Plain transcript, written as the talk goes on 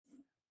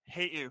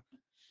Hate you.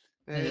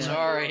 Hey,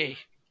 Sorry.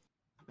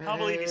 Can't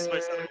believe you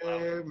switched to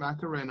Allow.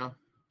 Macarena.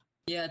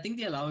 Yeah, I think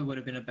the Allow would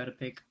have been a better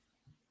pick.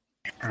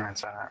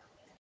 That's alright.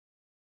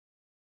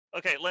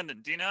 Okay,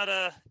 Lyndon, do you know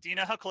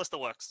how Callista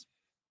works?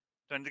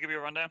 Do I need to give you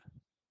a rundown?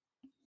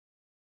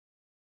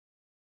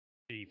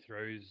 He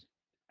throws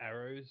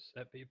arrows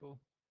at people.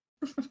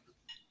 I'll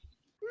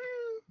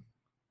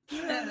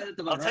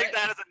take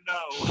that as a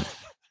no.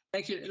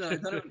 Actually, no,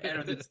 it's not an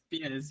arrow, it's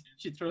spears.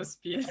 She throws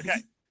spears.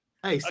 Okay.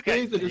 Hey,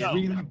 spears are just no.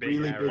 really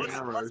big arrows.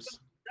 arrows.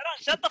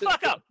 Shut the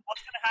fuck up!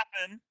 What's gonna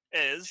happen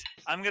is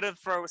I'm gonna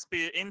throw a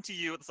spear into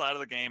you at the side of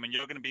the game, and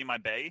you're gonna be my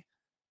bae.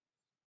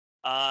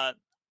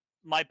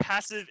 My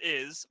passive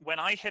is when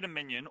I hit a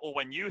minion, or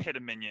when you hit a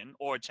minion,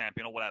 or a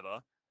champion, or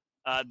whatever,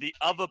 the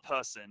other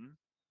person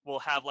will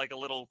have like a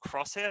little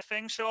crosshair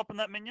thing show up on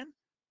that minion,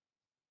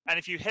 and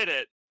if you hit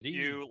it,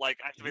 you like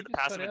activate the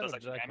passive and it does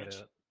extra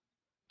damage.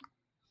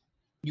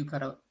 You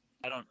cut out.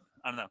 I don't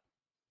know.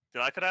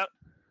 Did I cut out?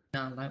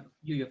 No,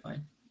 you're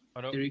fine.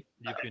 Oh no, Derek.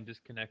 you've been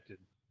disconnected.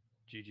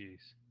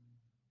 GG's.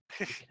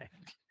 Okay,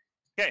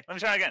 let me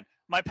try again.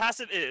 My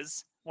passive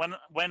is when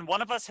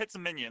one of us hits a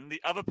minion,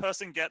 the other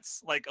person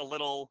gets like a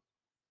little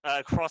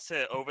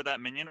crosshair over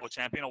that minion or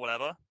champion or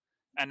whatever,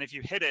 and if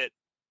you hit it,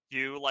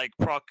 you like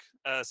proc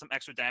some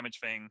extra damage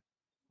thing,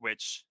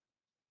 which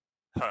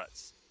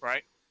hurts,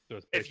 right? So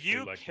it's if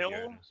you like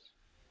kill,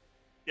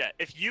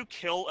 if you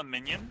kill a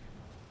minion,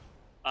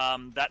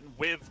 that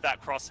with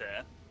that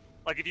crosshair,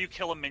 like if you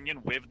kill a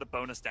minion with the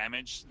bonus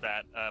damage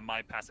that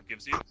my passive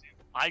gives you,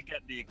 I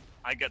get the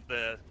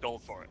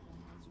gold for it.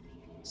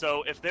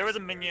 So if there is a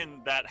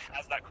minion that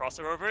has that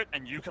crosshair over it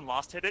and you can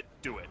last hit it,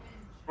 do it,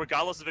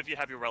 regardless of if you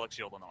have your relic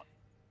shield or not.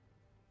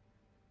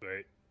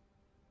 Great.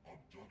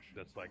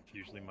 That's like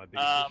usually my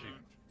biggest issue.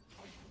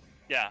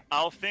 Yeah,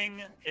 our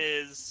thing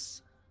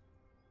is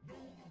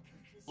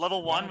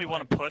level 1. We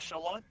want to push a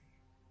lot,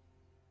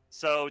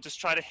 so just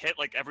try to hit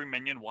like every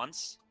minion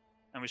once,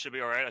 and we should be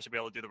all right. I should be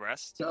able to do the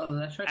rest. So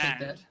let's try to take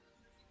that.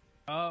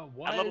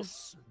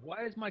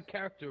 Why is my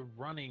character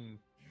running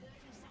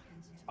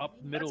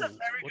up middle? That's a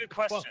very good What the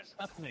question. fuck's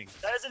happening?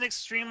 That is an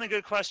extremely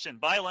good question.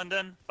 Bye,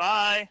 Lyndon.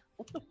 Bye.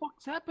 What the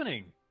fuck's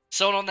happening?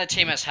 Someone on their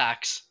team has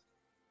hacks.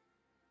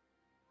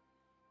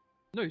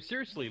 No,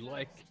 seriously,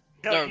 like...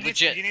 No, you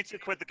legit. You need to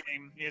quit the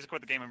game. You need to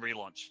quit the game and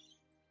relaunch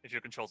if your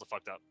controls are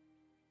fucked up.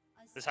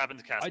 This happened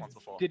to Cass once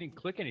before. I didn't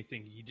click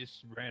anything. He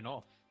just ran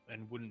off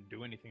and wouldn't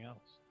do anything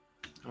else.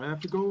 I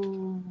have to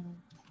go.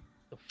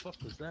 The fuck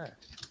was that?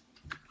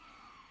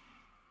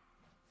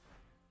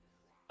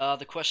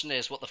 The question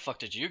is, what the fuck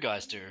did you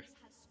guys do?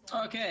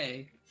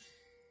 Okay.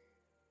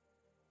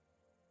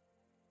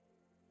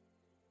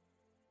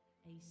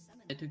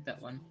 I took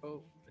that one.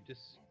 Oh, I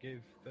just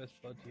gave first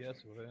blood to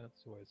Yasuo.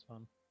 That's always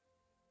fun.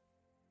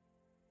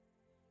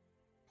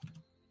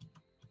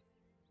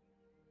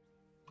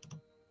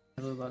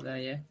 I know about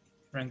that, yeah.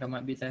 Ranka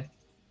might be there.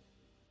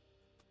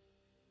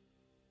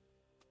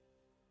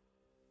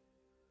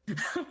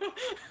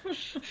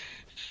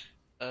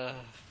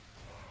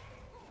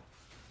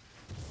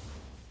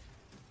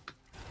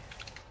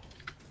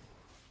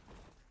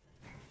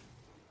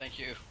 Thank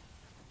you.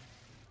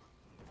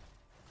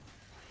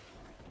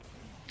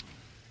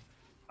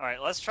 All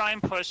right, let's try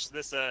and push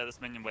this this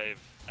minion wave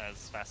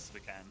as fast as we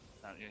can.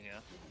 Now that you're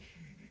here.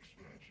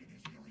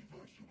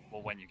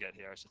 Well, when you get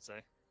here, I should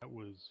say. That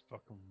was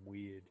fucking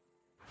weird.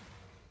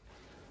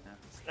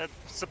 Yeah.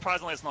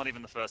 Surprisingly, it's not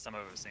even the first time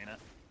I've ever seen it.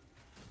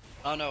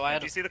 Oh no, I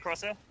had. Do you see the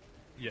crosshair?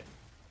 Yeah.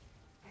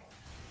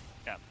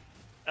 Yeah.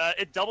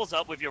 It doubles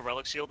up with your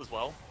relic shield as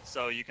well,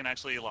 so you can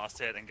actually last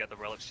hit and get the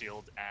relic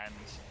shield and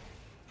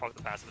proc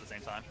the passive at the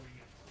same time.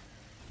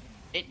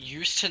 It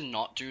used to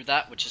not do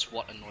that, which is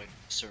what annoyed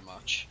me so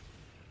much.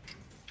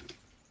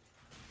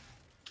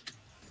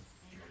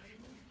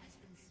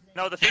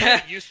 No, the thing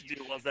that it used to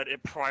do was that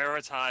it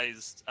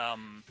prioritized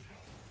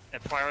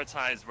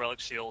relic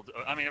shield.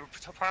 I mean, it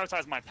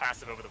prioritized my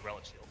passive over the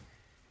relic shield.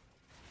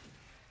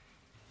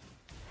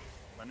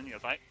 Lyndon, you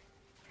fight?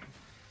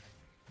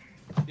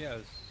 Yeah, it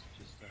was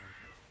just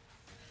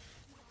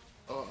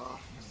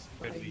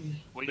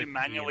Were you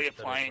manually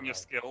applying your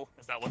skill?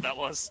 Is that what that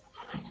was?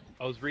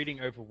 I was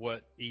reading over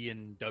what E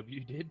and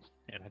W did,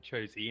 and I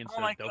chose E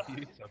instead of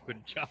W, so I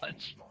couldn't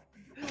charge.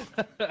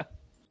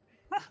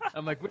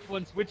 I'm like, which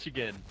one's which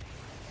again?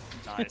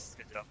 Nice,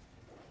 good job.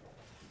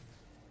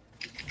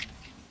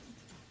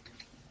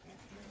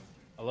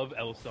 I love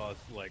Elstar's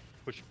like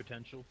push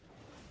potential,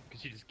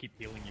 because you just keep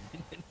healing your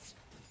minions.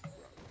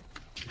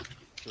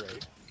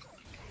 Great.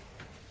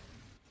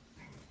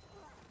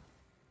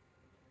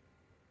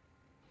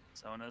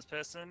 Someone is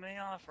pissing me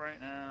off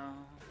right now.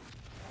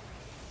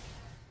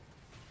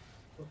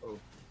 Uh-oh.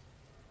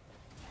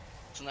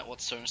 Isn't that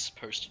what Sona's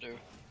supposed to do?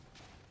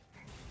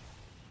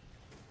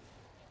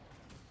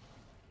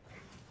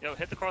 Yo,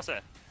 hit the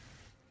crosshair.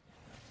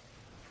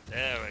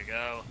 There we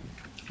go.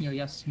 Yo,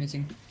 yes,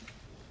 missing.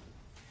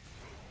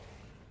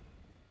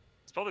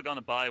 He's probably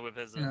gonna buy with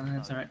his. No,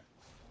 that's alright.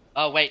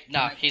 Oh wait,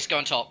 no, he's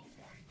going top.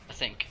 I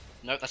think.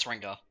 No, that's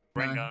Rengar.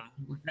 Rengar.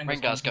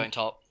 Rengar's going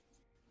top.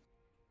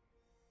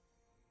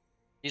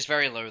 He's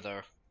very low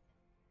though.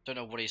 Don't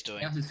know what he's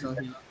doing. Yasu's still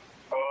here.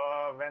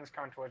 Oh, Ven's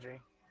coming towards you.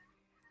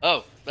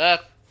 Oh,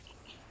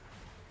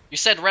 you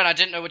said Ren. I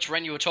didn't know which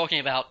Ren you were talking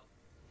about.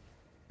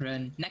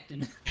 Ren.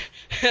 Nectin.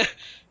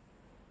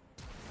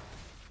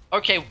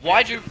 Okay,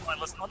 why do?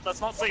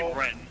 Let's not say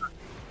Ren.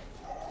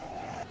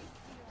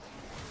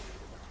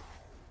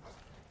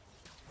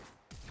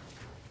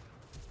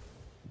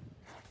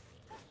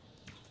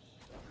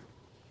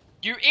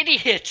 You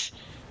idiot!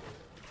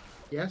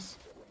 Yes.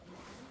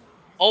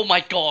 Oh my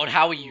god,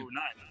 how are Ooh, you?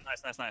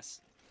 nice.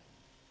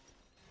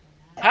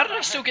 How did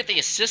I still get the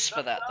assist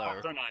for that though?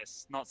 So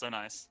nice. Not so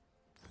nice.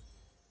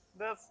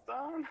 That's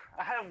done.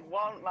 I had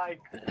one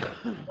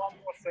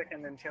more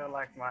second until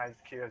like my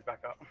Q is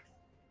back up.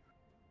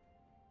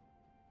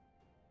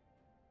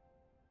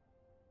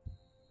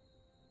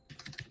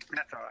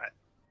 That's alright.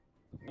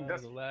 Oh,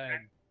 Just the lag.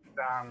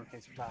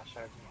 his flash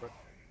out. But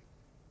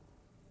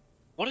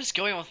What is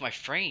going on with my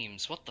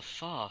frames? What the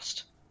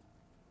fast?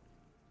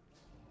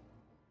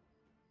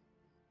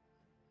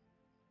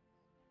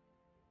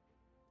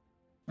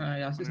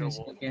 Yasu's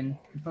missing again.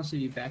 He'll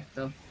possibly be back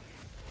though.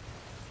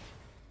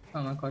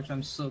 Oh my gosh,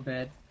 I'm so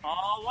bad.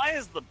 Oh, why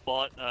is the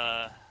bot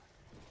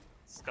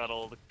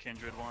Scuttle the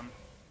Kindred one?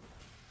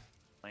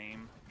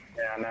 Lame.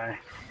 yeah, no.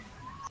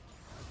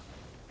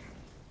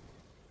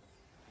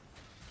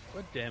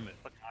 God damn it.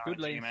 Fucking Good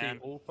RNG, latency man.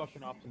 all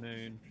fucking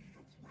afternoon.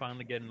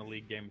 Finally getting a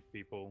league game with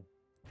people.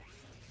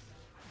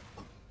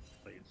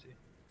 Latency.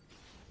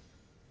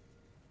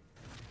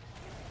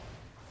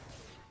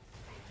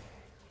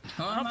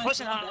 Oh I'm my not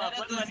pushing God, hard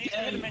enough. that I need to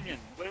hit a is minion.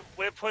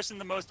 We're pushing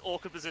the most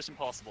awkward position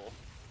possible.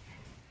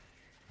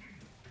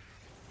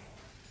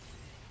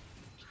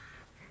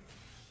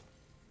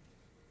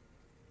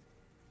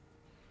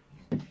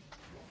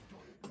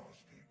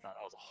 That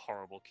was a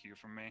horrible cue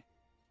from me.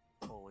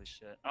 Holy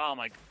shit. Oh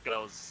my god,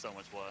 that was so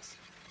much worse.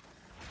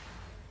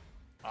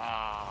 Am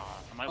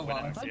I Oh, winning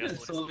wow, I thought you were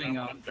CS? solving I'm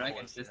our winning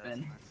dragon CS. just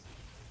then.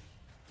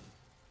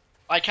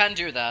 I can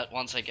do that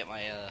once I get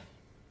my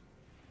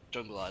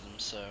jungle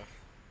items, so.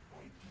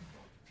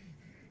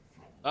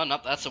 Oh no,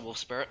 that's a wolf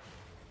spirit.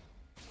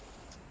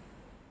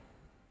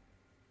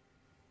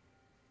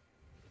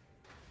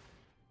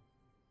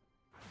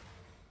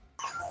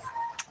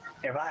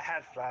 If I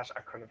had flash,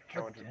 I could have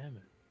God killed damn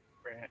it.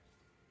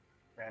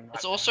 Ren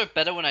It's right also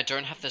better when I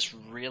don't have this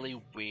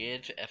really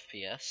weird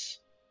FPS.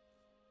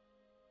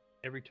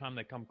 Every time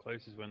they come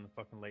close is when the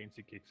fucking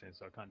latency kicks in,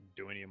 so I can't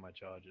do any of my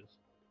charges.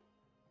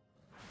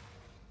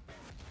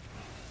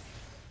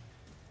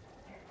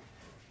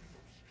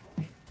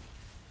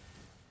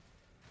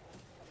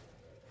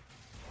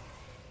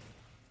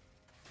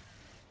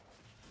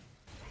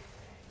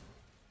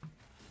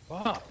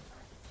 Fuck!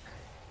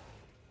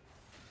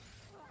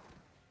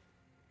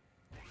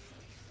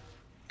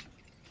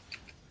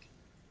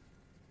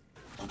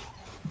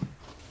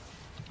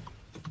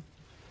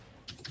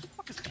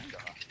 Fuck is Gengar?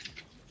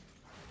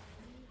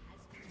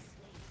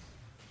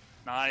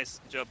 Nice,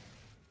 good job.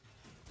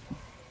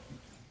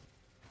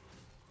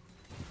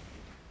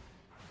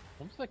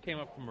 Once I came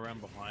up from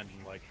around behind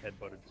and like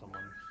headbutted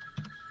someone.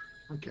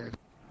 Okay.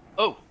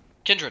 Oh,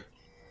 Kindred.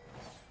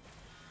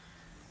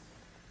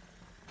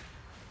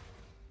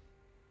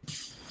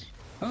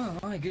 Oh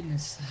my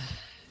goodness.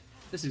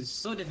 This is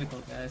so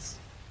difficult, guys.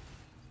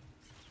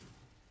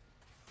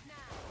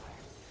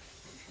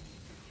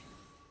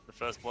 The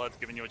first blood's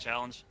giving you a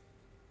challenge.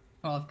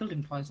 Oh, I've killed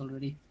him twice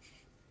already.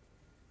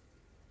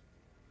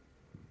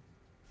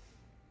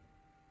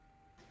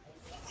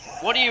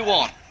 What do you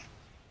want?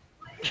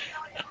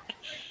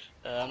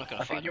 I'm not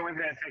gonna I think fight you him. went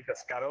there and take the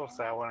scuttle,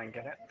 so I wouldn't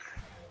get it.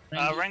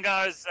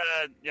 Rengar's,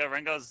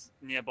 Rengar's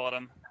near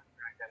bottom.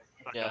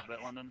 Back Yeah. up a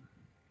bit, London.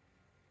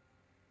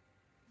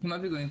 He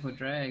might be going for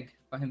drag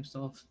by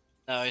himself.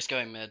 No, he's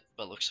going mid,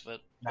 but looks of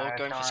it. No, Oh, it's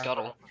going for not.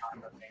 Scuttle.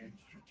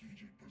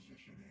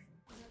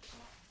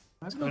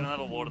 Let's We don't go. have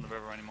a ward in the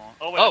river anymore.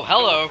 Oh, wait, Oh, I can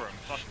go hello. for him.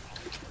 Fuck.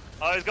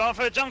 Oh, he's going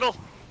for the jungle!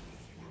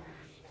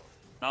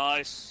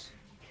 Nice.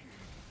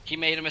 He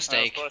made a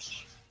mistake. Alright, let's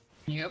push.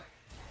 Yep.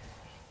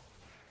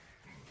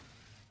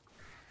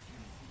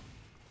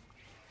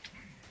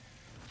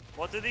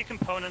 What do the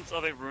components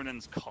of a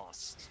Runins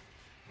cost?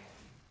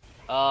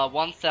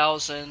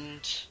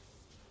 1,000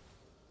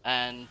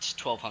 and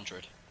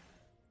 1,200.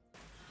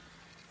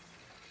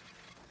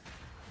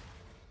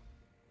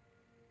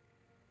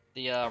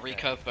 The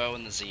recurve bow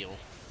and the zeal.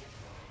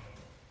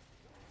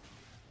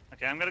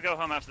 Okay, I'm gonna go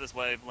home after this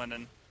wave,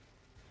 Lyndon.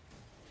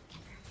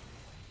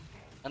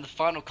 And the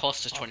final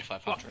cost is For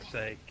 2,500. fuck's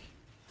sake.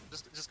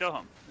 Just go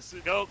home.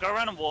 Just go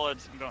around and ward.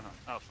 I'm going home.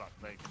 Oh fuck,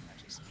 they can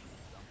actually see me.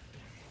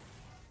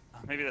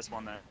 Maybe this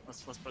one there.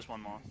 Let's push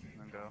one more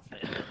and then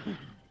go.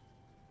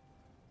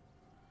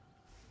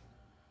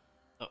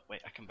 Oh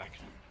wait, I come back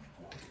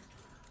now.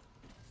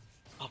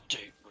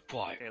 Update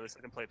required. Okay, at least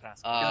I can play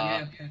passive.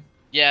 Okay.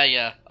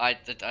 Yeah,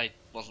 I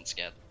wasn't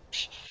scared.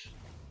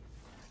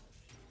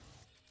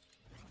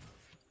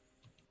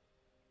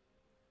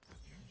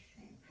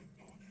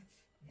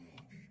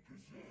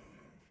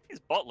 These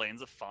bot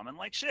lanes are farming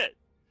like shit.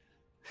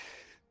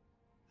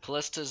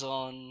 Callista's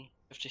on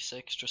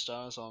 56,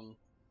 Tristana's on...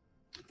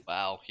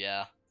 Wow,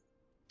 yeah.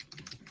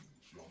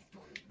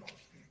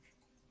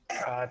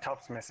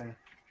 Top's missing.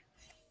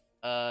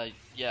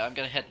 Yeah, I'm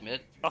gonna head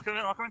mid. Lock him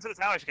into the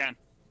tower if you can.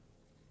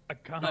 I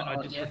can't. No, I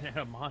just yeah. ran out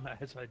of mana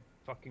as I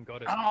fucking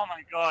got it. Oh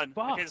my god.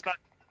 Fuck. Okay, just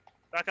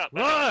back up.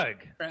 Rug!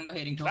 Rengar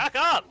hitting top. Back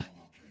up!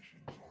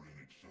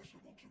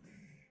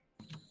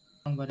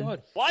 Wrong button.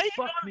 God, Why?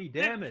 fuck me,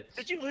 damn it!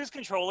 Did you lose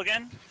control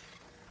again?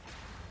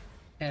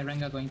 Yeah,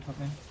 Rengar going top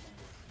man.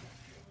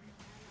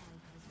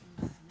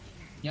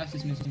 Yas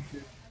is missing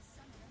too.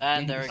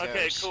 And there it goes.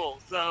 Okay, cool.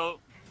 So.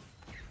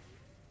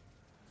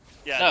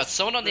 Yeah. No, it's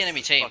someone on the this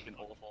enemy is team. fucking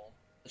awful.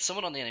 It's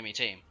someone on the enemy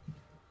team.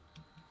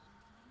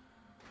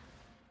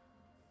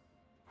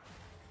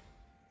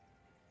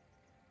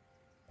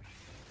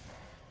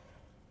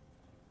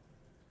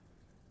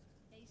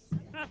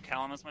 I have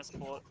Callum as my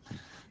support.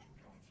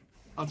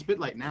 Oh, it's a bit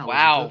late now.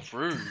 Wow, isn't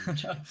rude.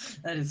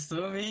 That is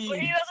so But he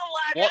mean. doesn't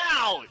lag What?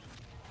 out!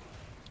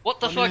 What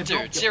the I mean, fuck, I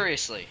dropped dude? it.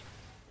 Seriously.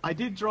 I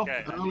did drop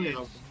Okay, I earlier.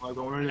 mean, Like,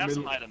 we're in We the have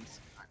middle. some items.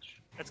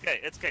 It's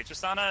okay.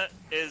 Tristana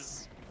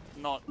is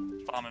not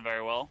farming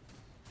very well.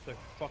 So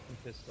fucking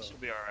pissed off. She'll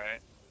be alright.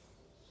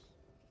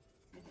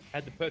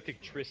 Had the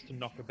perfect Trist to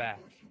knock her back,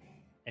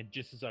 and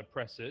just as I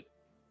press it,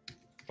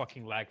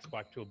 fucking lag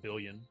spike to 1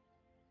 billion,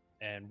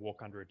 and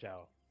walk under a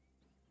tower.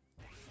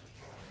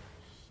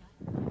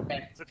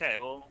 It's okay.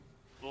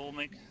 We'll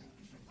make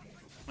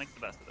the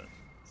best of it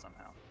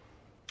somehow.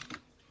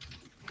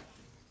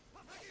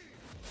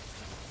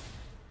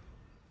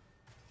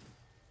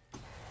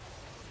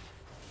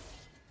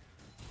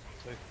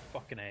 So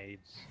fucking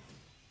AIDS.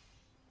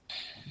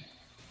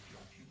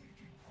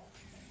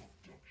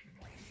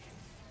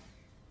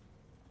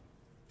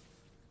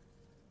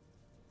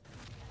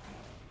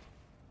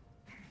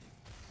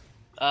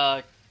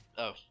 Oh,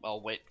 I'll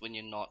wait when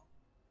you're not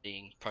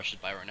being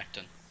pressured by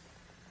Renekton.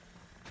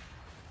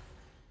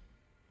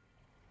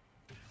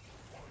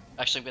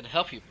 Actually, I'm gonna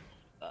help you.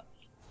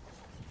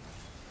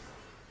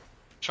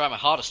 Try my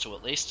hardest to,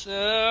 at least.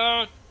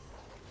 Pull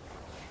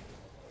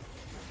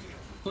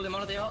them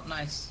out of the ult.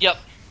 Nice. Yep.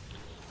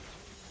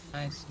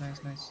 Nice.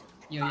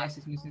 Yo, Yas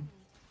is missing.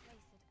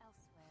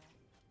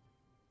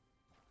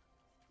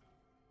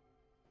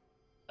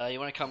 You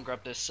wanna come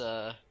grab this,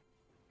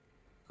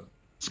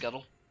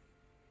 scuttle?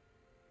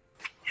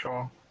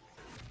 Sure.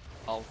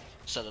 I'll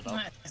set it up.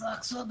 My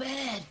fuck so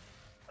bad.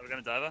 Are we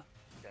gonna dive?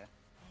 Okay.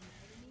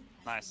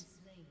 Nice.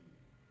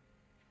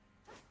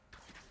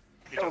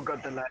 Oh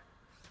god, the lag.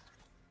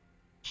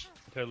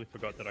 I totally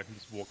forgot that I can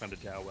just walk under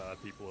tower while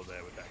people are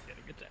there without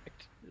getting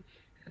attacked.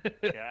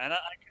 Yeah, and I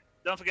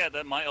don't forget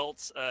that my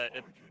ults.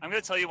 I'm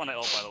gonna tell you when I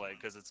ult, by the way,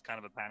 because it's kind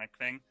of a panic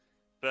thing.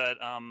 But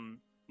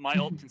my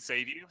ult can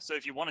save you. So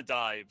if you want to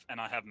dive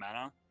and I have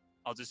mana,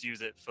 I'll just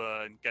use it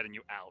for getting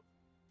you out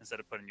instead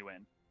of putting you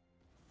in.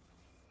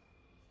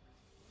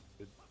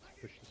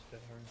 Push this tower.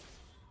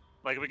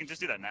 Like we can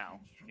just do that now,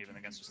 even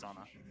against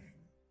Tristana.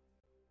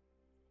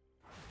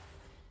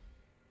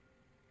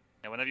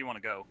 Yeah, whenever you want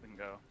to go, we can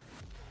go.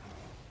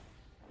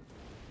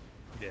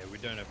 Yeah, we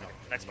don't have enough.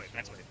 Next wave.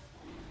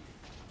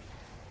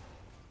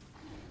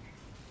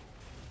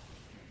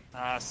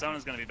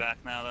 Sona's gonna be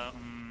back now, though.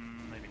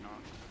 Maybe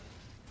not.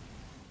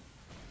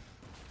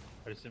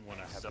 I just didn't want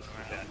to have So us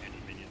without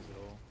any minions at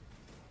all.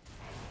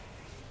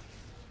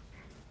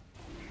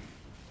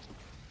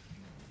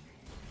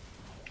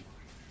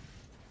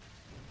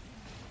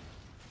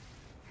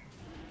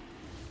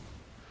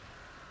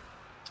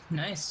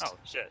 Nice. Oh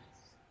shit!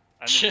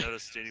 I didn't even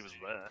notice JD was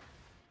there.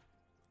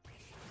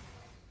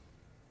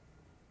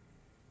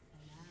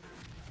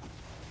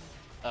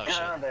 Oh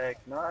Ah, shit. the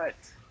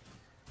ignite.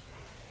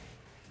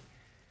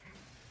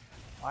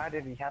 Why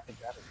did he have to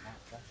grab it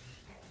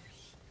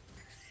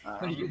now?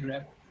 What did you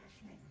grab?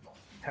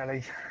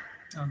 Tally.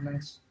 Oh,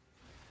 nice.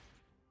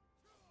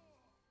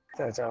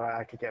 So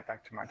I could get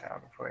back to my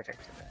tower before he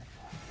takes it down.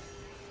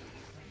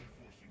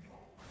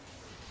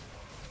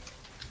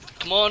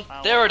 Come on,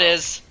 Oh, there it wow.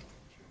 is.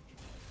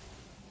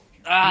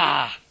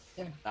 Ah.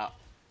 Yeah. No.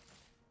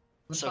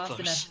 We're So fast close.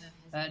 enough.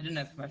 I didn't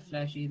have my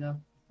flash either.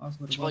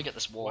 Also Should probably get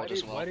this ward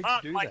as well. Why did Ah,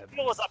 you do my that?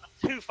 kill was up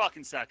in 2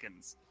 fucking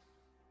seconds.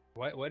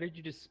 Why did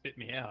you just spit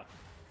me out?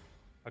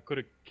 I could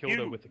have killed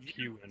her with a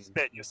Q and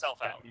spit yourself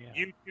spat out. me out.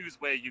 You choose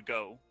where you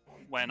go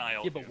when I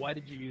ult. Yeah, but why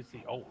did you use the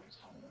ult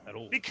at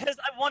all? Because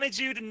I wanted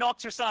you to knock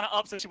Tristana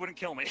up so she wouldn't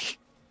kill me.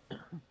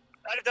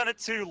 I'd have done it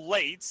too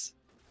late,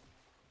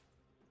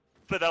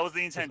 but that was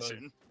the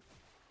intention.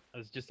 I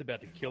was just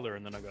about to kill her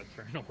and then I got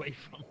thrown away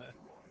from her.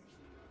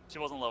 She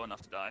wasn't low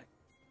enough to die.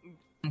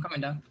 I'm coming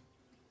down.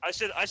 I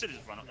should have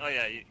just run. Oh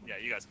yeah, you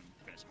guys can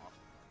finish him off.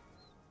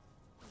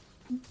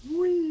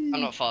 I'm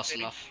not fast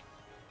enough.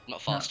 I'm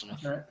not fast No,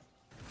 enough. alright.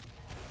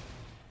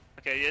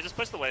 Okay, yeah, just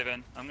push the wave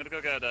in. I'm gonna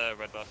go get a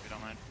red buff if you don't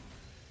mind.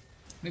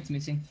 Mid's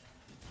missing.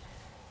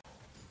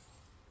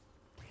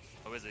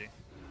 Oh, is he?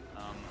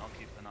 I'll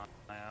keep an eye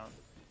out.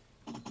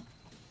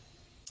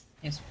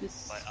 Yes,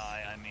 please. By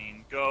eye, I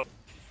mean go.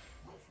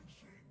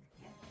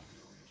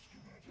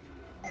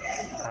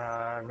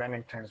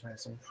 Renekton's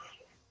missing.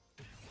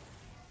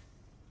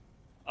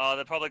 Oh,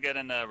 they're probably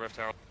getting Rift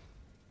Herald.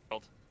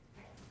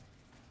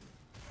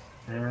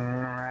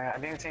 I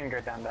didn't see him go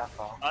down that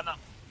far. Oh no.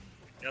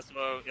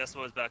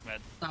 Yasuo is back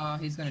mid. Oh,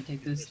 he's gonna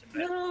take this.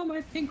 No,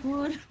 my pink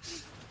wood.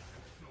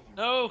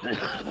 No!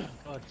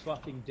 God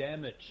fucking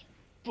damn it.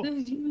 Yeah,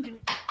 JD,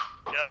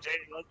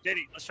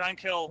 let's try and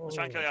kill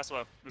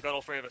Yasuo. We've got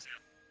all three of us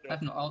here. I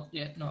have no ult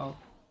yet, no ult.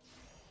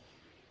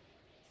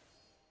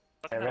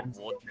 Fucking that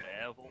ward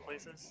there of all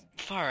places.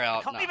 Far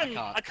out. I No, can't even.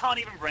 I can't. I can't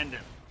even rend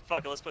him.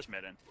 Fuck it, let's push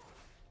mid in.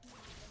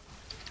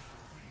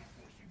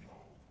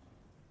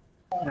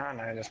 No,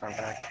 I just went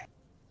back.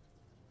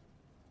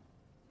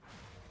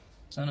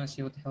 So I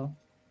see what the hell.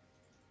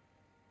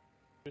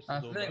 I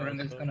think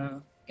Rengar's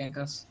gonna gank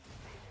us.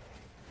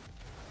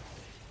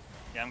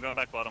 Yeah, I'm going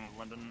back bottom of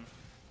Linden.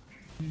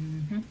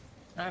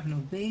 I have no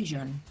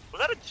vision. Was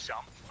that a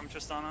jump from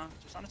Tristana?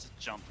 Tristana just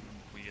jumped in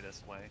the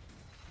weirdest way.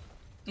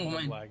 Oh I'm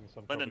man. lagging, so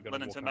I'm probably Linden,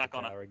 gonna Linden, walk turn out back the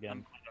on it. tower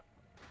again.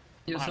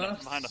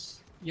 Behind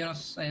us.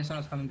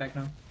 Jonas coming back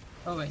now.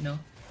 Oh wait, no.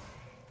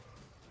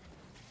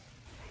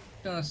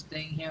 Jonas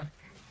staying here.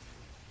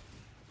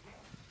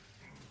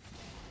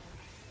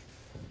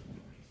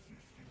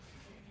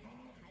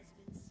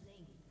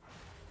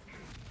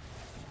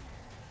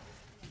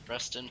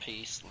 Rest in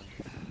peace,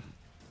 Linden.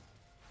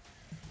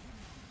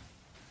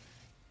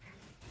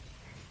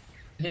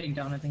 Hitting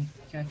down, I think.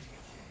 Okay.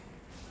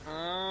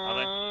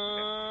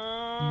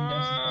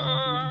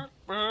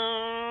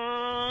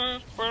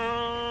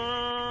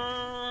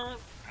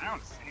 I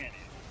don't see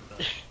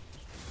any.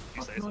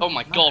 You say so. Oh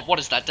my god, what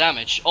is that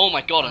damage? Oh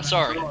my god, I'm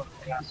sorry.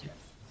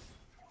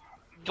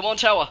 Come on,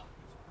 tower.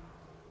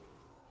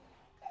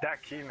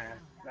 That key, man.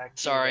 That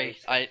key Sorry,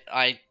 was-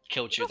 I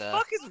killed you What the there.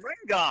 fuck is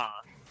Rengar?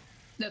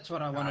 That's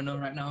what I want to know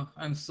right now.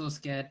 I'm so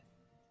scared.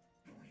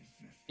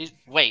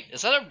 Wait,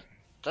 is that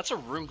that's a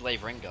Runeglaive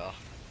Rengar?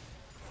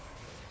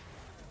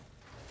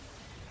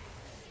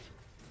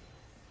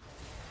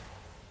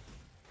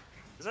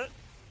 Is it?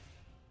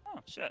 Oh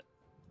shit.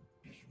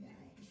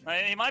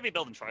 He might be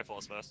building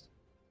Triforce first.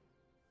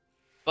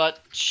 But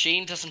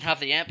Sheen doesn't have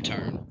the amp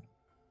turn.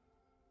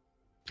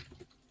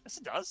 Yes,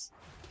 it does.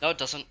 No, it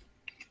doesn't.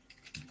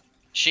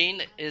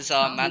 Sheen is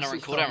Oh, mana this and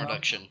is so cooldown wrong.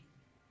 reduction.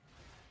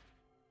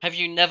 Have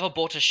you never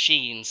bought a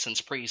Sheen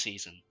since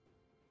preseason?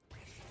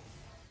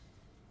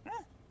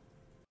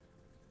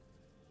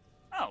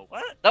 Oh,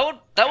 what? That would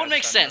Yeah, make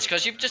it's sense done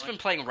because you've just been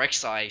definitely. playing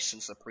Rek'Sai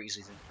since the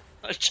preseason.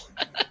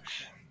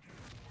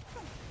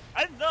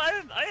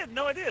 I had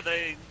no idea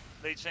they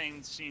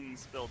changed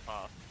Sheen's build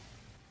path.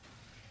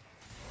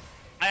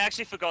 I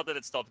actually forgot that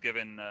it stopped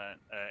giving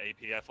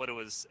AP. I thought it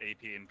was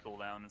AP and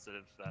cooldown instead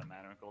of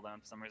mana and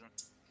cooldown for some reason.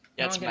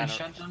 Yeah, No it's one gonna mana.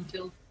 shut down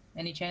kill?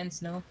 Any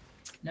chance? No?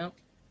 No?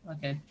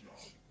 Okay.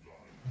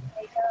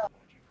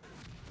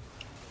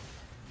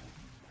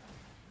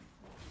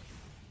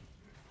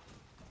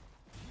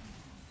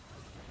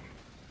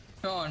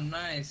 Oh,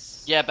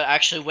 nice. Yeah, but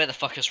actually, where the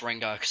fuck is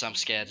Rengar? Because I'm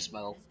scared as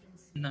well.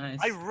 Nice.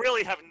 I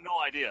really have no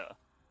idea.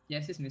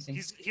 Yes, he's missing.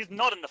 He's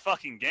not in the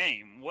fucking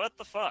game. What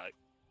the fuck?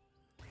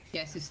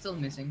 Yes, he's still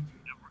missing.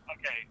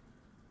 Okay.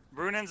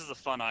 Runeins is a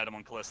fun item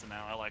on Kalista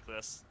now. I like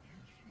this.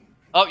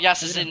 Oh,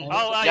 Yas is in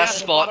Oh, Yas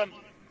spot. bottom.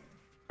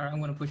 Alright, I'm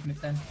gonna push mid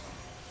then.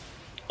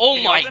 Oh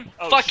Can you my open?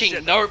 Oh, fucking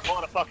shit, nope. that's a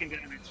lot of fucking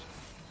damage.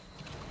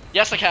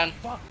 Yes, I can.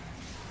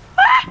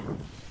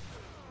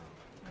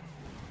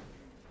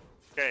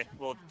 Okay,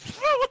 well,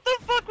 what the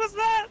fuck was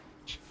that?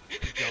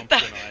 Jumped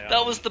That, and I,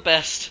 that was the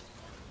best.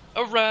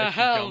 as she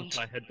Around. jumped,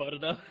 I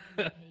headbutted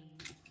her.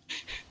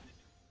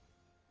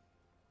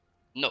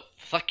 No,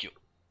 fuck you.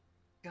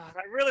 God,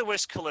 I really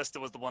wish Kalista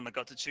was the one that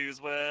got to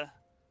choose where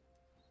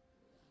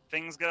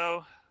things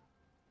go.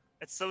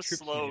 It's so Trips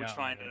me slow out,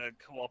 trying man. to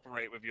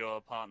cooperate with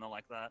your partner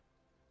like that.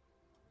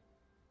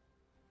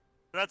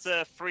 That's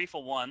a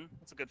 3-for-1.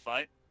 That's a good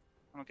fight.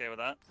 I'm okay with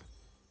that.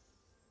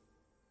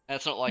 And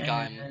it's not like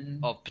I'm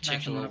And of nice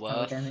particular amount of power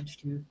worth. damage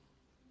too.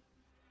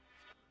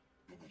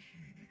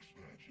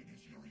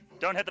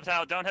 Don't hit the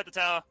tower. Don't hit the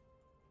tower.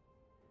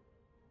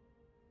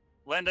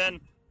 Linden,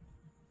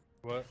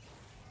 What?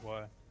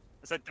 Why? I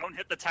said don't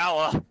hit the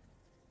tower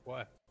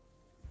Why?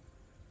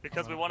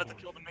 because we wanted to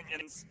kill the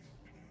minions.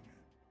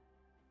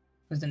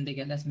 Because then they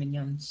get less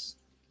minions.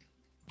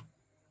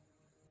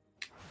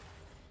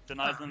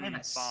 Denies Ah, them man,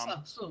 I farm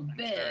suck so and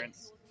bad.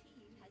 experience.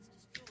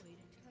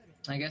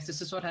 I guess this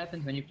is what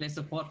happens when you play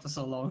support for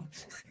so long.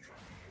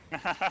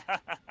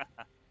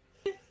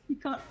 You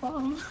can't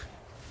farm.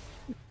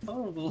 It's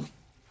horrible.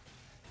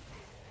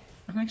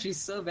 I'm actually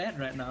so bad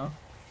right now.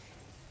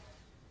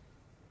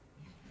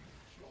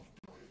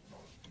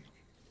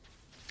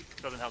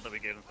 Doesn't help that we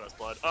gave them first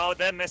blood. Oh,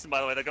 they're missing,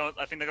 by the way. They're going.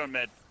 I think they're going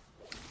mid.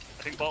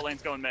 I think bot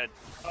lane's going mid.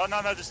 Oh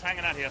no, no, just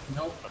hanging out here.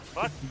 Nope. What the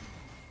fuck?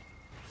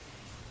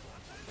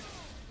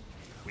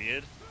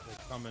 Weird. They're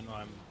coming,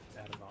 I'm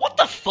out of What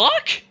the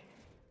fuck?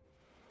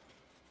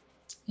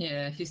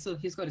 Yeah, he's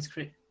got his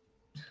crit.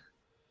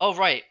 Oh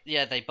right,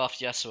 yeah, they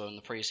buffed Yasuo in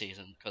the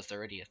preseason because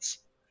they're idiots.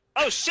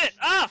 Oh shit!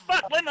 Ah,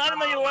 fuck, Lynn! I didn't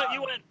know you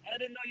went. I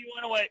didn't know you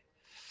went away.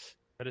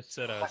 I just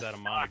said I was out of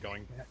mana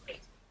going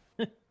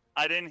back.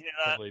 I didn't hear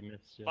that. Probably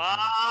missed. Yeah.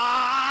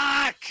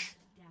 Fuck!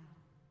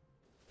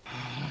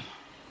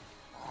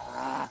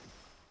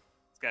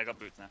 This guy got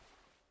boots now.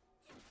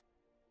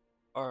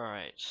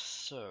 Alright,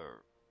 so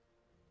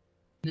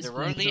This their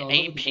place is only all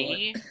over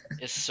the board.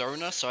 AP is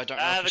Sona, so I don't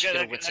know if we should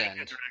get a Wit's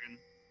End.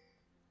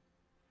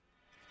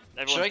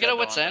 Should I get a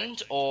Wit's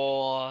End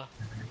or?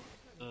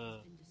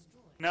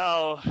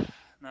 No,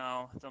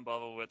 no, don't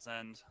bother with Wit's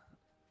End.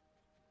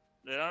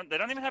 They don't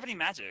even have any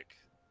magic.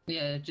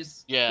 Yeah,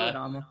 just Yeah. go at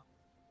armor.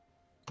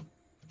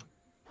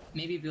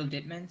 Maybe build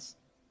Deadman's.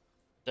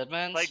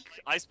 Deadman's? Like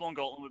Iceborn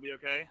Gauntlet would be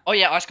okay. Oh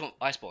yeah, Iceborn.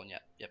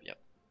 Yep.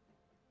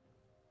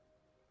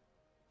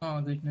 Oh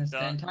goodness, the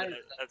That entire.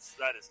 is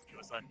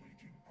suicide.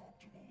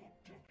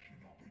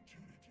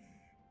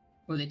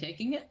 Were they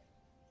taking it?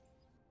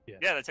 Yeah,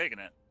 they're taking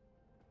it.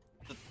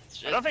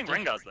 I don't think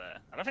Rengar's there.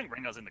 I don't think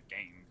Rengar's in the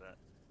game, but.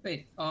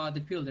 Wait, they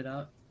peeled it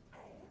out.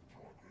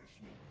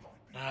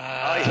 Oh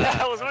yeah,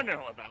 I was wondering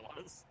what that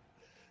was.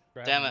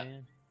 Damn it.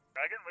 Man.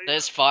 Dragon, what are you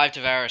There's 5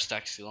 Devourer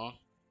stacks still on.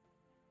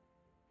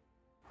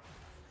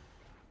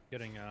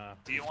 Getting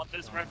Do you want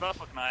this red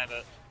buff or can I have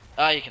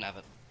it? You can have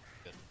it.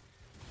 Good.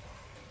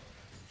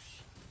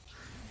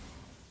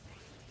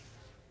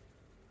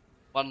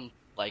 One,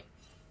 like,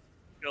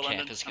 Go Camp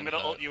London. is I'm gonna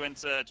gonna ult hurt. you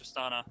into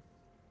Tristana.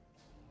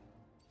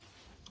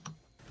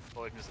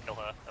 Or we can just kill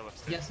her. That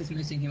works too. Yes, is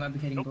missing. He might be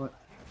hitting Nope. bot.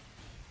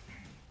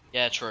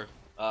 yeah, true.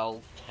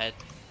 I'll head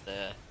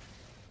there.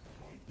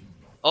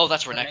 Oh,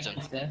 that's Renekton.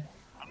 Renekton's there.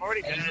 I'm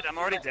already dead. I'm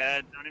already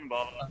dead. Don't even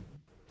bother.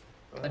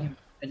 Let him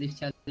at least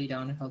tally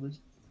down if others.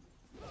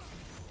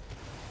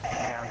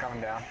 Yeah, I'm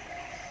coming down.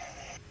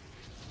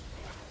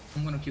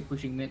 I'm gonna keep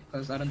pushing mid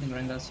because I don't think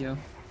Rengar's here.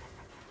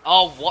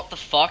 Oh, what the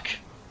fuck?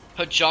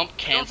 Her jump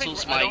I don't think-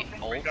 cancels I my don't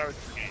think ult. Rengar is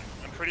in the game.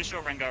 I'm pretty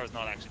sure Rengar is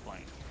not actually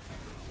playing.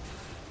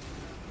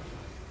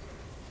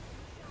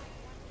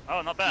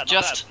 Oh, not bad.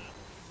 Just- Not bad.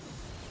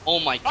 Oh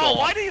my god. Oh,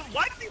 why did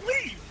he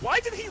leave? Why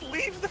did he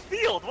leave the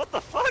field? What the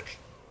fuck?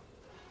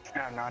 I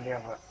have no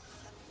idea, but.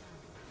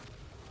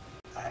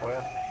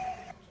 Well,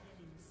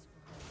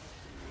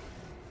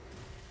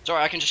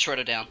 Sorry, I can just shred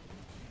her down.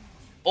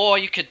 Or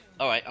you could.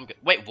 Alright, I'm good.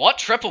 Wait, what?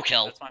 Triple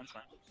kill? That's fine. That's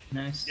fine.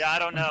 Nice. Yeah, I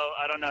don't know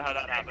how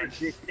that happened.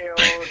 she killed.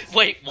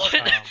 Wait, what?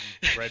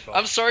 red buff.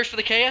 I'm sorry for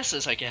the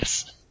KSs, I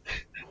guess.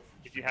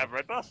 Did you have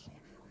red buff?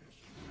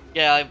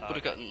 Yeah, I would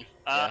have gotten.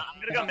 Yeah.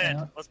 I'm gonna go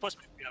mid. Let's push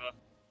mid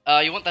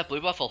together. You want that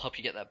blue buff? I'll help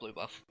you get that blue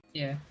buff.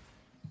 Yeah.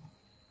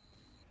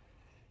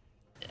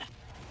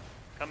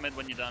 Come mid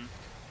when you're done.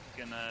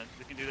 We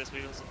can do this.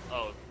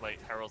 Oh wait,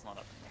 Herald's not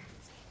up.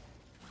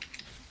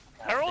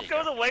 Herald there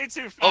you goes away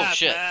too fast, Oh,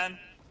 shit. man.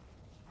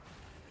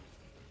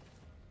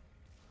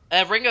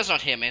 Ringo's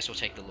not here, may as well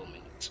take the little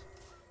minions.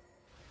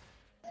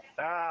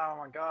 Oh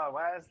my god,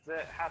 why does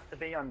it have to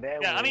be on their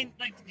Yeah, I wall? mean,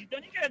 like, do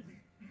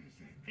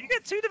you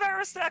get 2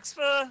 Devourer stacks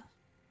for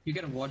You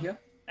get a ward here?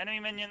 enemy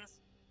minions?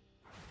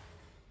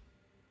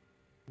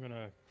 I'm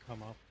gonna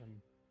come up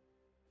and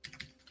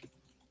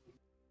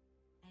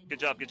Good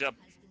job, good job.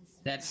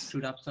 That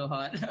screwed up so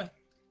hard. That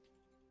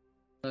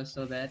was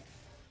so bad.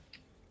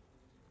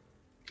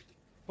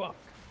 fuck.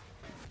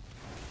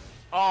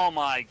 Oh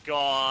my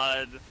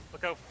god.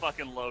 Look how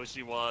fucking low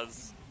she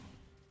was.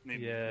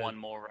 Need Yeah. one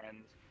more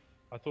rend.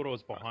 I thought I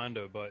was behind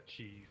her, but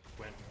she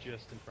went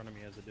just in front of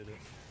me as I did it.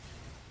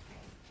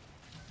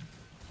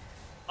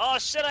 Oh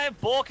shit, I have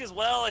Bork as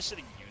well. I should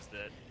have used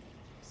it.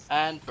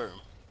 And boom.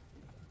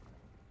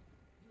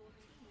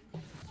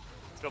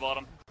 Let's go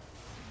bottom.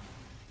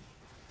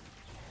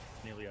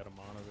 Nearly out of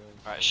mana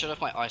though. Alright, I should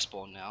have my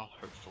Iceborn now,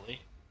 hopefully.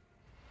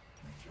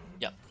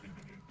 Yep.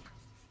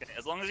 Okay,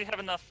 as long as you have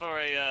enough for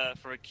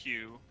a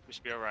Q, we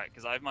should be alright,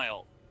 because I have my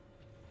ult.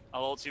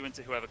 I'll ult you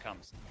into whoever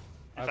comes. In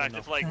I have fact,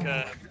 enough. if like,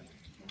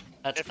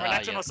 That's if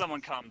Renekton yeah. or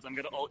someone comes, I'm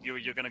gonna ult you,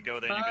 you're gonna go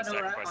there and you can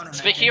Alright, sacrifice alright. it.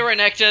 Speak here,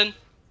 Renekton!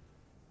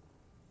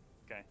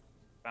 Okay.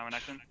 Found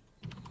Renekton?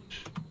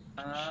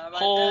 My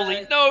Holy,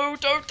 guy. no,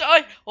 don't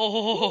die!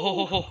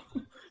 Oh,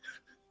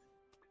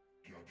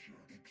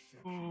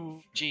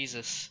 Ooh,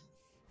 Jesus.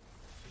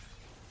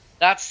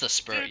 That's the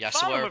spirit, Dude, yeah, I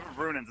farming swear. with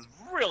Runins is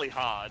really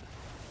hard.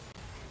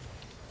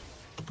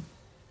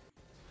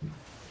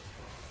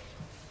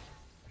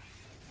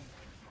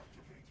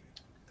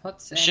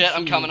 Pots and Shit,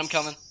 I'm coming, I'm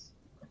shields.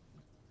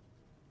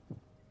 coming.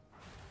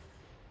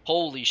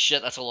 Holy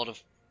shit, that's a lot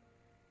of...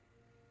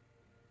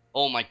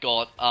 Oh my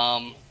god,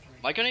 am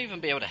I gonna even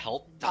be able to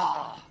help?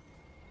 Ah.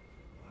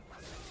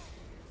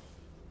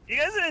 You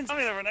guys didn't tell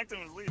me that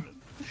Renekton was leaving.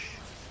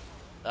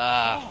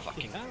 Ah,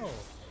 fucking... Hell.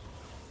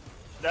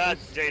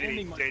 That's Just JD,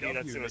 standing my JD, W,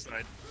 that's like,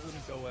 suicide. it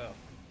wouldn't go out.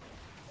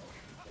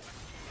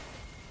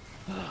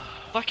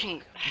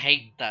 Fucking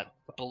hate that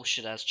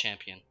bullshit ass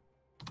champion.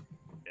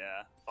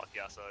 Yeah, fuck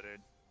Yasuo, dude.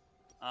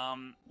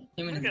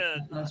 Him and Look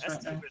at that's right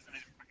S2 now. isn't even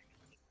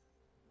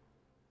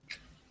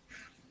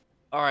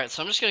Alright,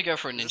 so I'm just gonna go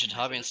for a Is Ninja this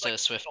Tabi like instead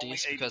of the only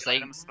Swifties, AD because they...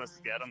 item supposed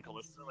to get on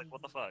Kalista? Like,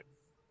 what the fuck?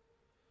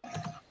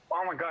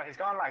 Oh my god, he's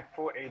gone like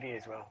 480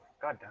 as well.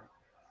 God damn.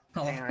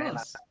 Oh, Didn't of realize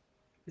course. that.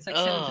 It's like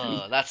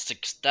Ugh, 7-3.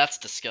 that's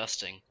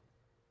disgusting.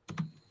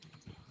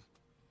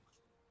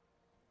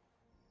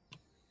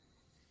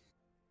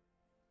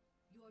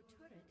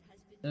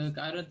 Look,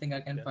 I don't think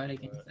I can fight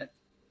against that.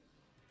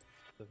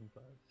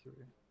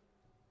 753.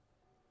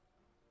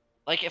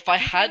 Like if I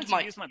had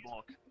my use my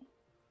block.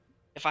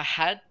 if I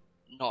had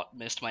not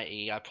missed my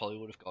E, I probably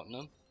would have gotten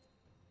him.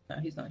 No,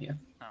 he's not here.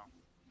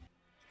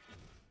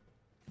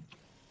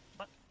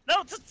 What?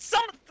 No,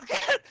 some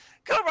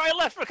go right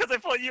left because I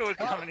thought you were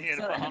Oh, coming here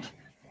to sorry. farm.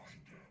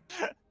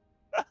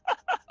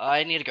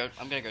 I need to go.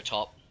 I'm gonna go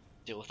top.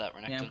 Deal with that,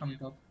 Yeah, I'm Renekton. coming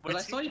top. Wait,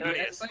 Because I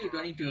serious? saw you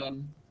going to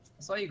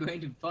I saw you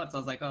going to bots. I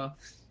was like, oh,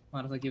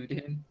 might as well give it to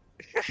him.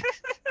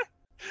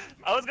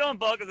 I was going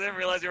bot because I didn't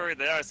realize you were already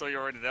there. I saw you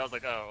were already there. I was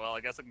like, oh well,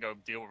 I guess I can go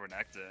deal with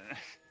Renekton.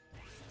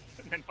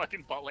 And then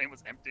fucking bot lane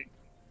was empty.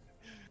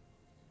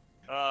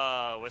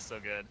 Oh, we're so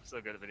good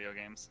at video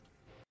games.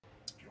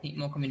 Need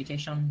more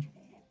communication.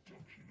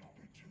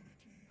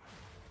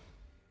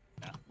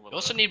 Yeah, a You little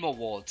also bit. need more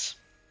wards.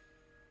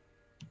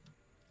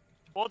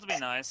 Wards would be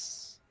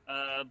nice.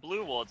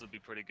 Blue wards would be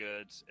pretty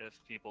good if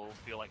people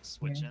feel like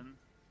switching.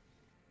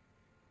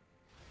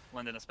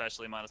 Linden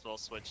especially might as well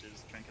switch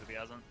his Trinket if he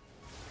hasn't.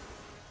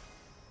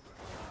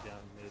 Down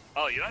mid.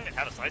 Oh, you don't even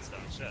have a sidestone,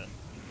 shit.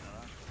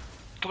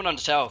 Coming on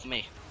the tower with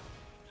me.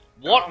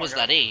 What Oh my was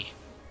God. that E?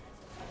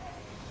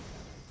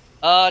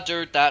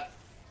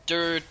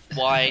 Dude,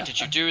 why did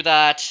you do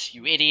that?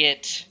 You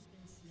idiot.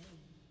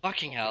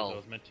 Fucking I hell.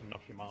 was meant to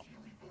knock him up.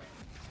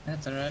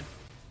 That's alright.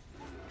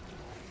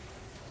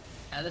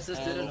 Alice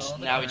just did it all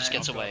And the now time. he just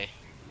gets away.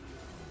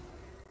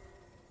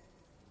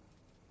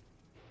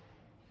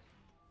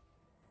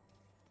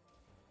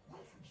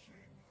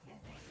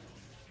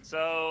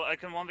 So I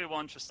can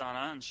 1v1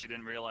 Tristana and she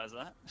didn't realize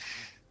that.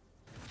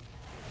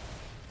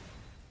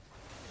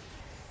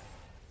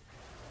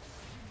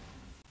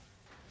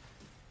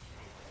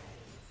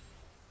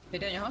 Hey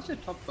Daniel, how's your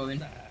top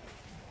going?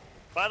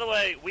 By the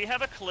way, we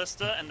have a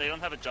Callista and they don't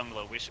have a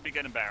jungler. We should be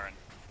getting Baron.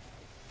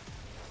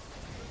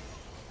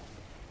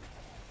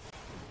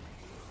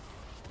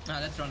 Ah,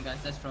 let's run, guys.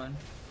 Let's run.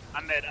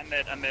 I'm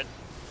mid.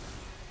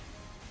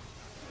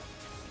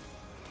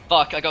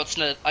 Fuck, I got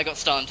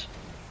stunned.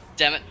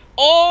 Damn it.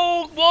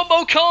 Oh,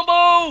 wombo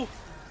combo!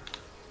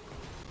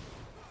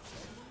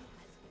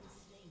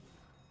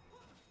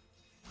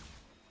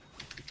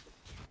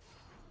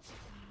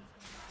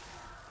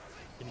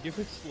 Can you give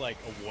us like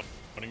a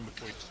warning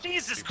before you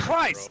Jesus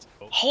Christ!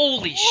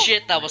 Holy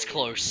shit, that was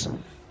close.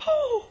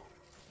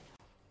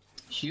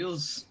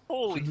 Shields.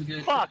 Holy Should we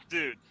get- fuck,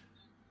 dude.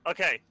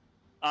 Okay.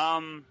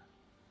 I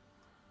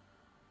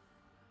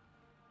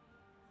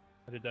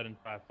did that in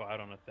 5-5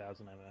 on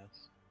 1000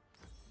 MS.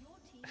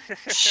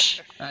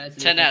 Let's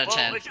 10 do it. out of Well,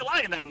 10. if you're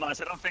lying that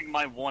much, I don't think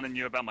my warning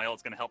you about my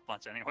ult's gonna help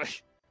much anyway.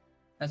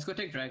 Let's go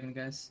take dragon,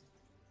 guys.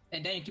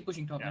 Hey Daniel, keep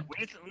pushing top, Yeah, man. we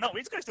need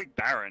to go take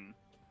Baron.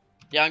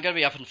 Yeah, I'm gonna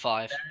be up in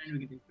 5. Baron, we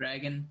can take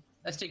dragon.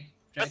 Let's take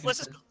dragon. Let's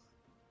just first.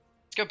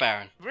 Let's go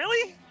Baron.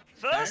 really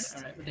Baron? first.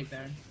 Alright, we'll take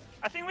Baron.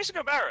 I think we should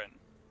go Baron.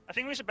 I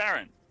think we should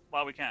Baron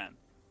while we can.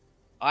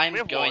 I'm We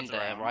have going wards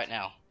there around. right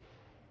now.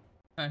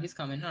 Alright, he's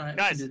coming. Alright,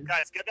 Guys, we can do this.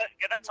 guys, get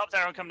that top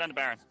tower and come down to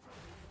Baron.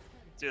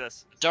 Let's do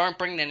this. Don't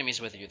bring the enemies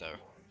with you though.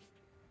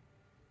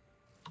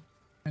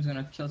 I'm just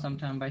gonna kill some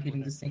time by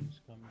hitting this thing.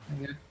 There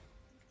we go.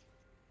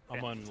 I'm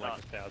Yeah, on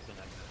like start. 1000 MS, so I can't do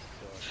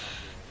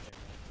anything.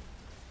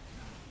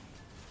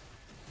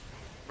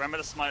 Remember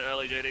to smite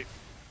early, JD.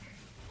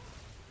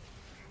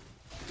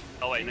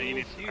 Oh wait, no, you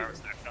need Ooh, power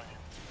stack, don't you?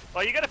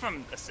 Well, you get it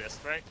from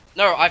assist, right?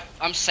 No,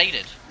 I'm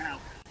sated.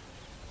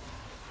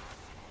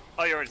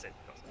 Oh, you already said.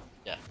 Of course.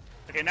 Yeah.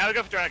 Okay, now we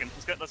go for dragon.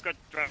 Let's go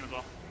dragon as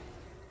well.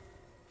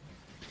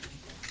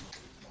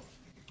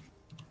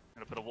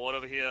 Gonna put a ward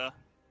over here.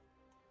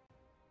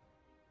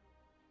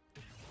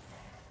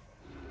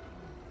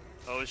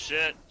 Oh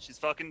shit, she's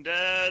fucking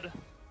dead.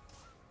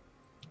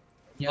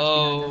 Yes,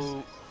 behind us.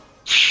 Oh.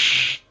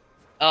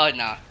 Oh,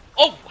 nah.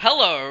 Oh,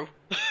 hello!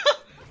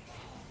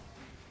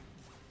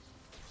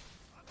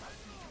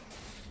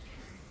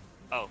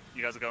 Oh,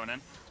 you guys are going in?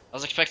 I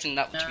was expecting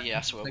that to be a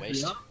Yasuo Like we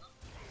waste. are.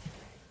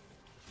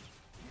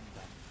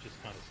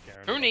 Just kind of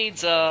scaring. Who me.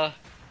 needs,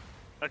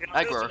 Okay,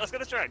 Aggro. let's go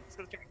this drag. Let's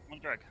go this drag. I want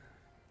a drag.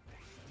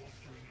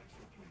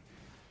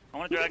 I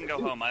want a drag and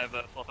go home. I have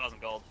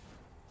 4,000 gold.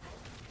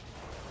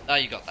 Oh,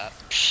 you got that.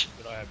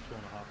 But I have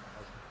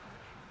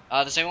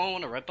 2,500. Does anyone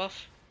want a red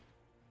buff?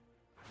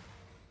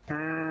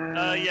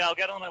 Yeah, I'll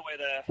get on my way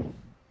there. Just leave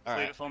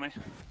Alright. it for me.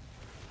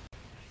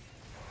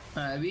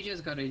 We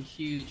just got a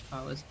huge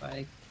power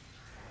spike.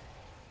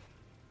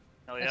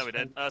 Hell yeah, That's we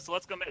did. So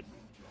let's go mid.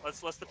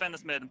 Let's defend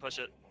this mid and push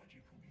it.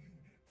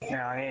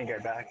 Yeah, I need to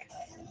go back.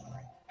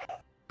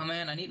 Oh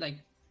man, I need like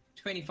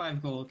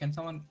 25 gold. Can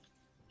someone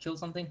kill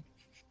something?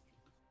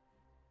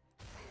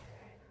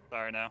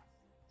 Sorry, no. You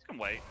can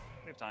wait.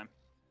 We have time.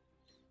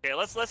 Okay,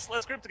 let's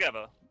group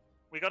together.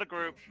 We got a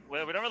group. We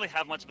don't really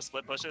have much of a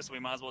split pusher, so we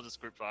might as well just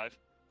group 5.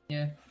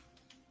 Yeah.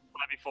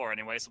 5v4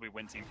 anyway, so we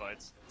win team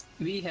fights.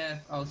 We have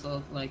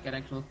also like an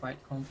actual fight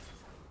comp.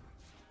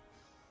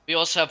 We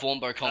also have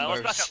wombo Let's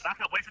combos. back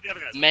up. Wait for the other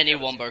guys. Many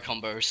Wait for the others.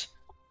 wombo combos.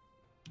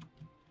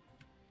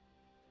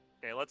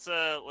 Okay,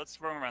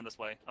 let's roam around this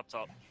way, up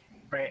top.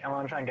 Wait, I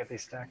want to try and get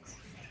these stacks.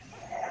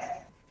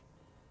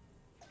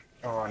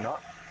 Or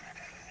not.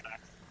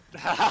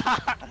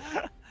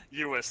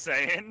 You were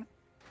saying?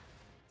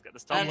 Let's get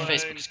this top And lane.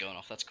 Facebook is going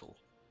off, that's cool.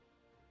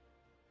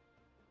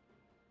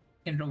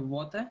 Can drop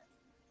water?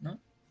 No?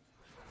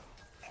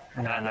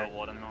 No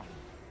water, no.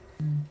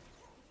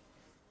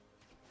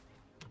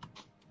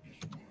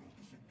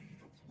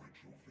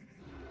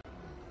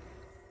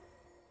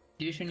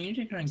 You should need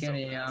to try and get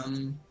a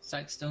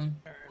sightstone.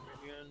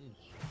 Minions.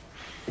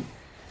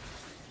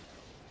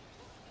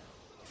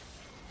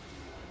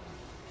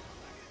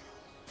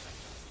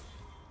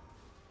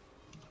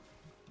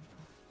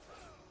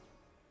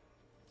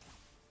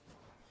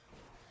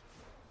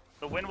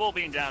 The wind wall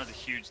being down is a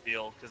huge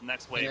deal, because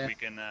next wave Yeah. we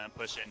can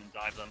push in and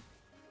dive them.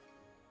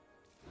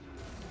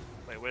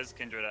 Wait, where's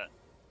Kindred at?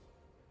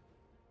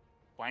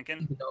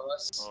 Flanking? Below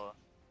us. Or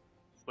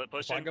split If I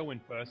pushing? go in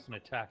first and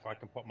attack, I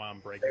can pop my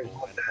unbreakable and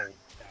hold tower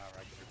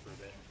aggro for a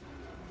bit.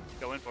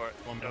 Go in for it.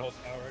 Want me to Go. hold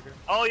tower aggro?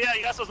 Oh yeah,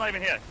 Yasuo's not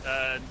even here.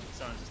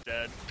 Someone's just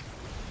dead.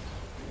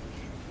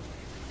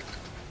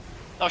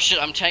 Oh shit,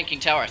 I'm tanking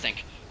tower, I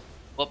think.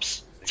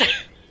 Whoops.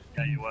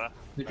 Yeah, you were.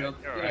 Good job.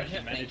 You're Good alright.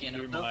 job, Managed to thank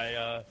do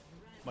you.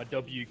 my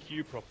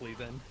WQ properly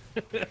then.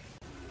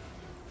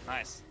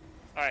 Nice.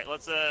 Alright,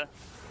 let's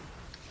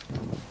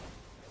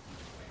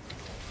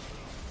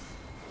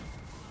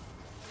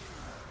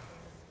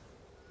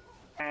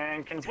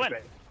And can let's you win.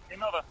 play?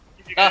 Game over.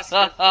 Give you guys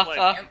the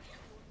play.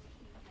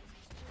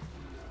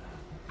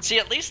 See,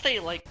 at least they,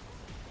 like...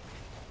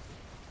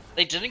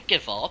 They didn't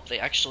give up, they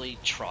actually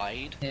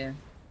tried. Yeah.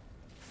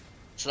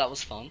 So that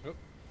was fun. Oop.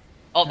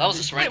 Oh, that was a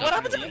Wait, surrender. what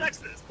happened to the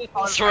Nexus?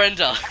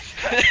 Surrender.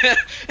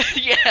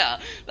 Yeah,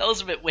 that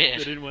was a bit I weird.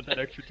 didn't want that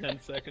extra 10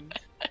 seconds.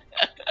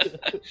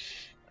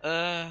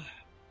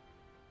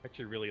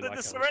 Actually really The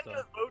like surrender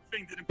Alistar. vote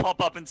thing didn't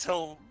pop up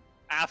until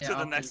after Yeah, the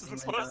after Nexus the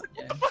was surrender, closed.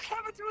 yeah. What the fuck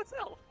happened to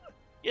itself?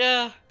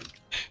 Yeah.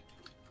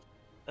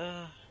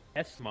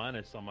 S-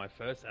 on my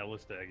first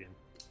Alistar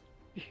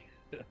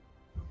again.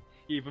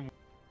 Even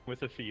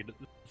with a feed at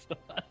the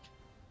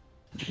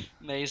start.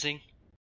 Amazing.